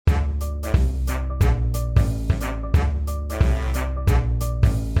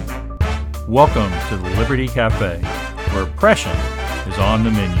Welcome to the Liberty Café, where oppression is on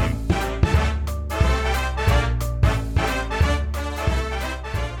the menu.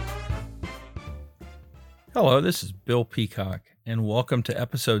 Hello, this is Bill Peacock, and welcome to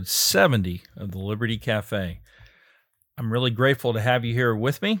episode 70 of the Liberty Café. I'm really grateful to have you here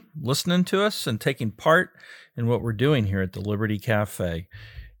with me, listening to us and taking part in what we're doing here at the Liberty Café.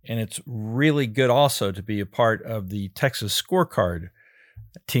 And it's really good also to be a part of the Texas Scorecard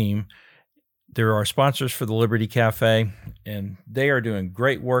team. They're our sponsors for the Liberty Café, and they are doing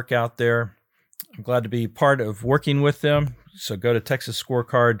great work out there. I'm glad to be part of working with them. So go to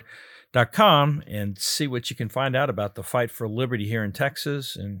texasscorecard.com and see what you can find out about the fight for liberty here in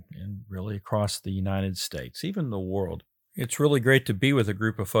Texas and really across the United States, even the world. It's really great to be with a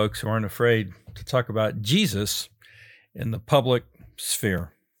group of folks who aren't afraid to talk about Jesus in the public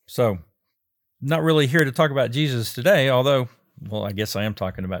sphere. So, not really here to talk about Jesus today, although, well, I guess I am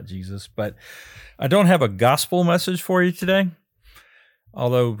talking about Jesus, but I don't have a gospel message for you today.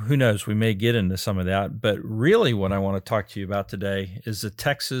 Although, who knows, we may get into some of that. But really what I want to talk to you about today is the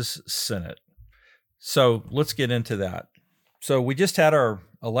Texas Senate. So let's get into that. So we just had our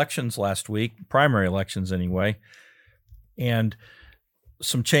elections last week, primary elections anyway, and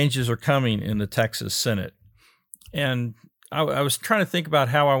some changes are coming in the Texas Senate. And I was trying to think about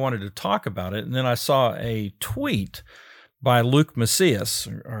how I wanted to talk about it, and then I saw a tweet by Luke Macias,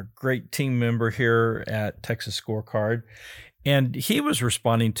 our great team member here at Texas Scorecard, and he was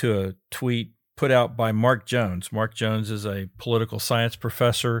responding to a tweet put out by Mark Jones. Mark Jones is a political science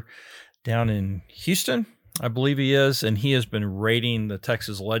professor down in Houston, I believe he is, and he has been rating the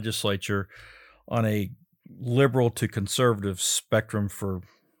Texas legislature on a liberal to conservative spectrum for,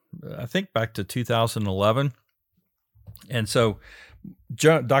 I think, back to 2011. And so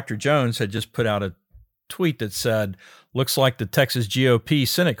Dr. Jones had just put out a tweet that said, looks like the Texas GOP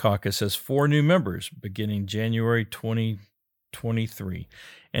Senate caucus has 4 new members beginning January 2023.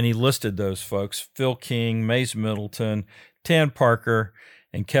 And he listed those folks: Phil King, Mays Middleton, Tan Parker,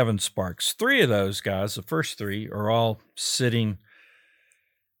 and Kevin Sparks. 3 of those guys, the first 3, are all sitting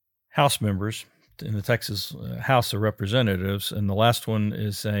House members in the Texas House of Representatives. And the last one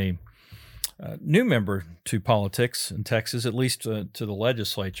is a new member to politics in Texas, at least to the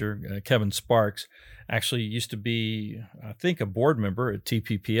legislature. Kevin Sparks actually used to be, I think, a board member at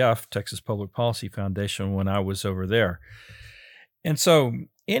TPPF, Texas Public Policy Foundation, when I was over there. And so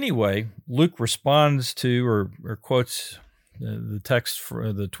anyway, Luke responds to or quotes the text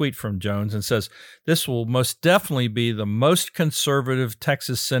for the tweet from Jones and says, "This will most definitely be the most conservative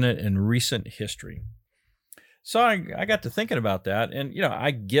Texas Senate in recent history." So I got to thinking about that, and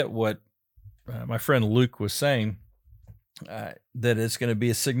I get what my friend Luke was saying, that it's going to be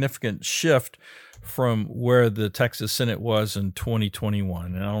a significant shift from where the Texas Senate was in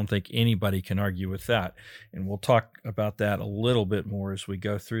 2021. And I don't think anybody can argue with that. And we'll talk about that a little bit more as we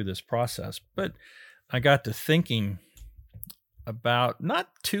go through this process. But I got to thinking about not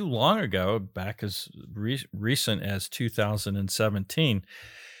too long ago, back as recent as 2017.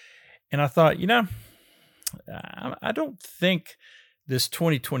 And I thought, I don't think this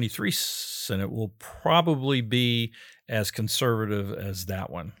 2023 Senate will probably be as conservative as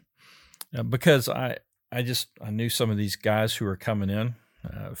that one, because I knew some of these guys who are coming in,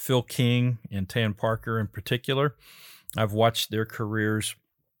 Phil King and Tan Parker in particular. I've watched their careers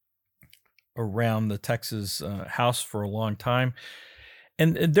around the Texas House for a long time,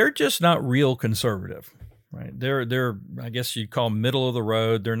 and they're just not real conservative, right? They're I guess you'd call middle of the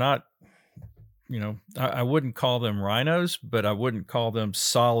road. They're not. I wouldn't call them rhinos, but I wouldn't call them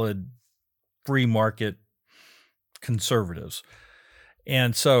solid free market conservatives.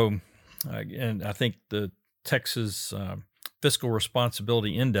 And so, and I think the Texas Fiscal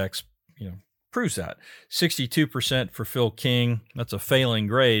Responsibility Index, proves that. 62% for Phil King. That's a failing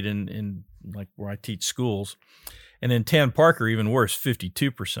grade in like where I teach schools. And then Tan Parker, even worse,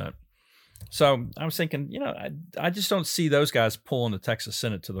 52%. So I was thinking, I just don't see those guys pulling the Texas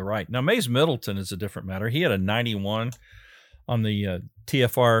Senate to the right. Now, Mays Middleton is a different matter. He had a 91 on the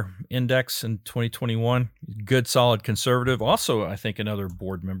TFR index in 2021. Good, solid conservative. Also, I think another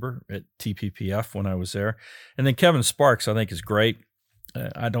board member at TPPF when I was there. And then Kevin Sparks, I think, is great.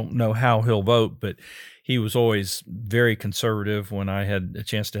 I don't know how he'll vote, but he was always very conservative when I had a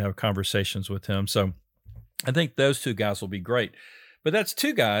chance to have conversations with him. So I think those 2 guys will be great. But that's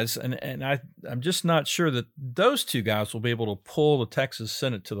 2 guys, and I'm just not sure that those 2 guys will be able to pull the Texas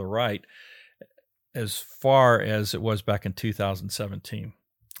Senate to the right as far as it was back in 2017.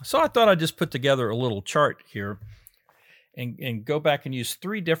 So I thought I'd just put together a little chart here and go back and use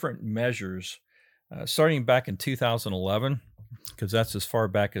 3 different measures, starting back in 2011, because that's as far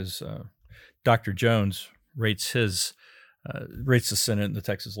back as Dr. Jones rates the Senate and the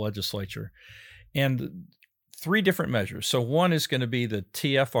Texas legislature. And three different measures. So one is going to be the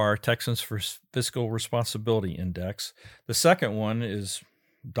TFR, Texans for Fiscal Responsibility Index. The second one is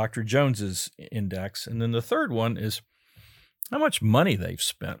Dr. Jones's index. And then the third one is how much money they've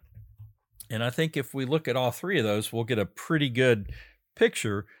spent. And I think if we look at all three of those, we'll get a pretty good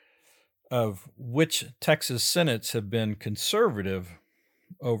picture of which Texas Senates have been conservative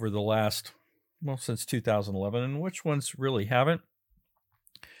over the last, since 2011, and which ones really haven't.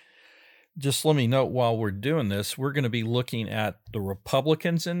 Just let me note while we're doing this, we're going to be looking at the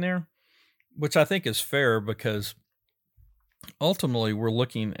Republicans in there, which I think is fair because ultimately we're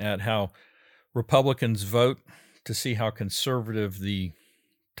looking at how Republicans vote to see how conservative the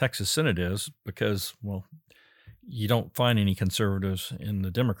Texas Senate is because, you don't find any conservatives in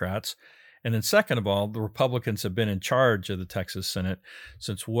the Democrats. And then second of all, the Republicans have been in charge of the Texas Senate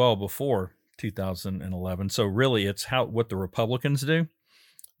since well before 2011. So really it's what the Republicans do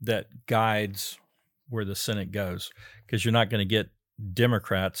that guides where the Senate goes, because you're not going to get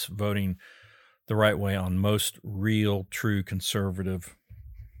Democrats voting the right way on most real, true conservative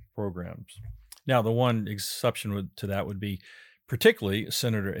programs. Now, the one exception to that would be particularly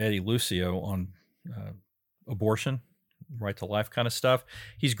Senator Eddie Lucio on abortion, right to life kind of stuff.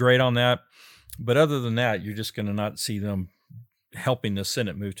 He's great on that. But other than that, you're just going to not see them helping the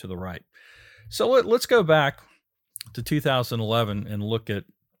Senate move to the right. So let's go back to 2011 and look at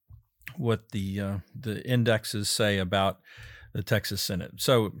what the indexes say about the Texas Senate.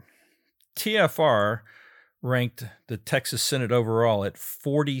 So TFR ranked the Texas Senate overall at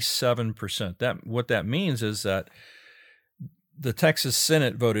 47%. What that means is that the Texas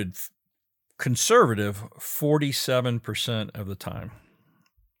Senate voted conservative 47% of the time.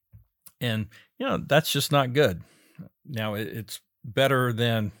 And, that's just not good. Now, it's better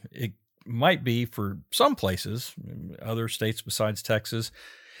than it might be for some places, other states besides Texas.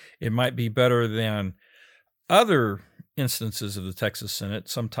 It might be better than other instances of the Texas Senate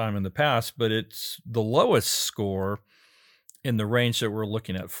sometime in the past, but it's the lowest score in the range that we're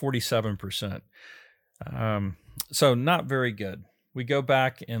looking at, 47%. So not very good. We go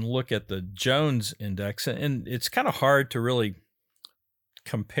back and look at the Jones index, and it's kind of hard to really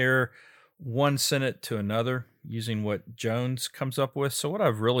compare one Senate to another using what Jones comes up with. So what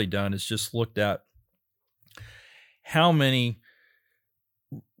I've really done is just looked at how many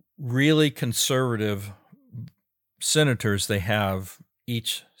really conservative senators they have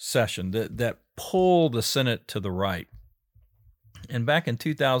each session that pull the Senate to the right. And back in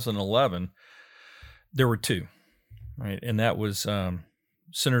 2011, there were two, right? And that was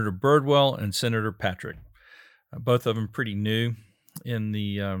Senator Birdwell and Senator Patrick. Both of them pretty new in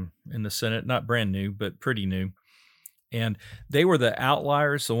the Senate, not brand new, but pretty new. And they were the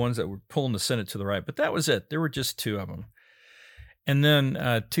outliers, the ones that were pulling the Senate to the right. But that was it. There were just two of them. And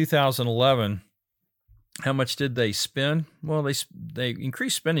then 2011, how much did they spend? Well, they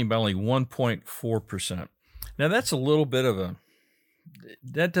increased spending by only 1.4%. Now, that's a little bit of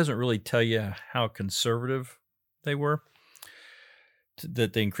that doesn't really tell you how conservative they were,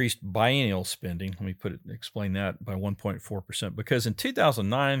 that they increased biennial spending. Let me explain that by 1.4%, because in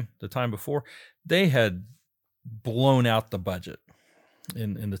 2009, the time before, they had blown out the budget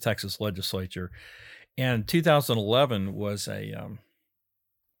in the Texas legislature. And 2011 was a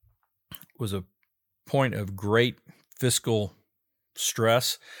point of great fiscal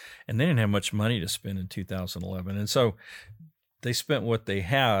stress, and they didn't have much money to spend in 2011. And so they spent what they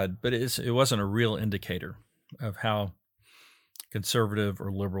had, but it wasn't a real indicator of how conservative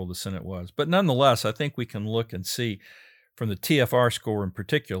or liberal the Senate was. But nonetheless, I think we can look and see from the TFR score in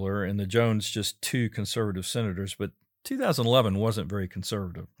particular, and the Jones just two conservative senators, but 2011 wasn't very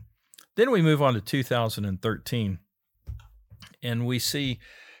conservative. Then we move on to 2013, and we see,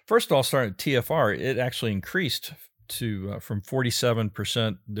 first of all, starting at TFR, it actually increased to from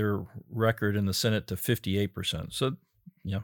 47% their record in the Senate to 58%. So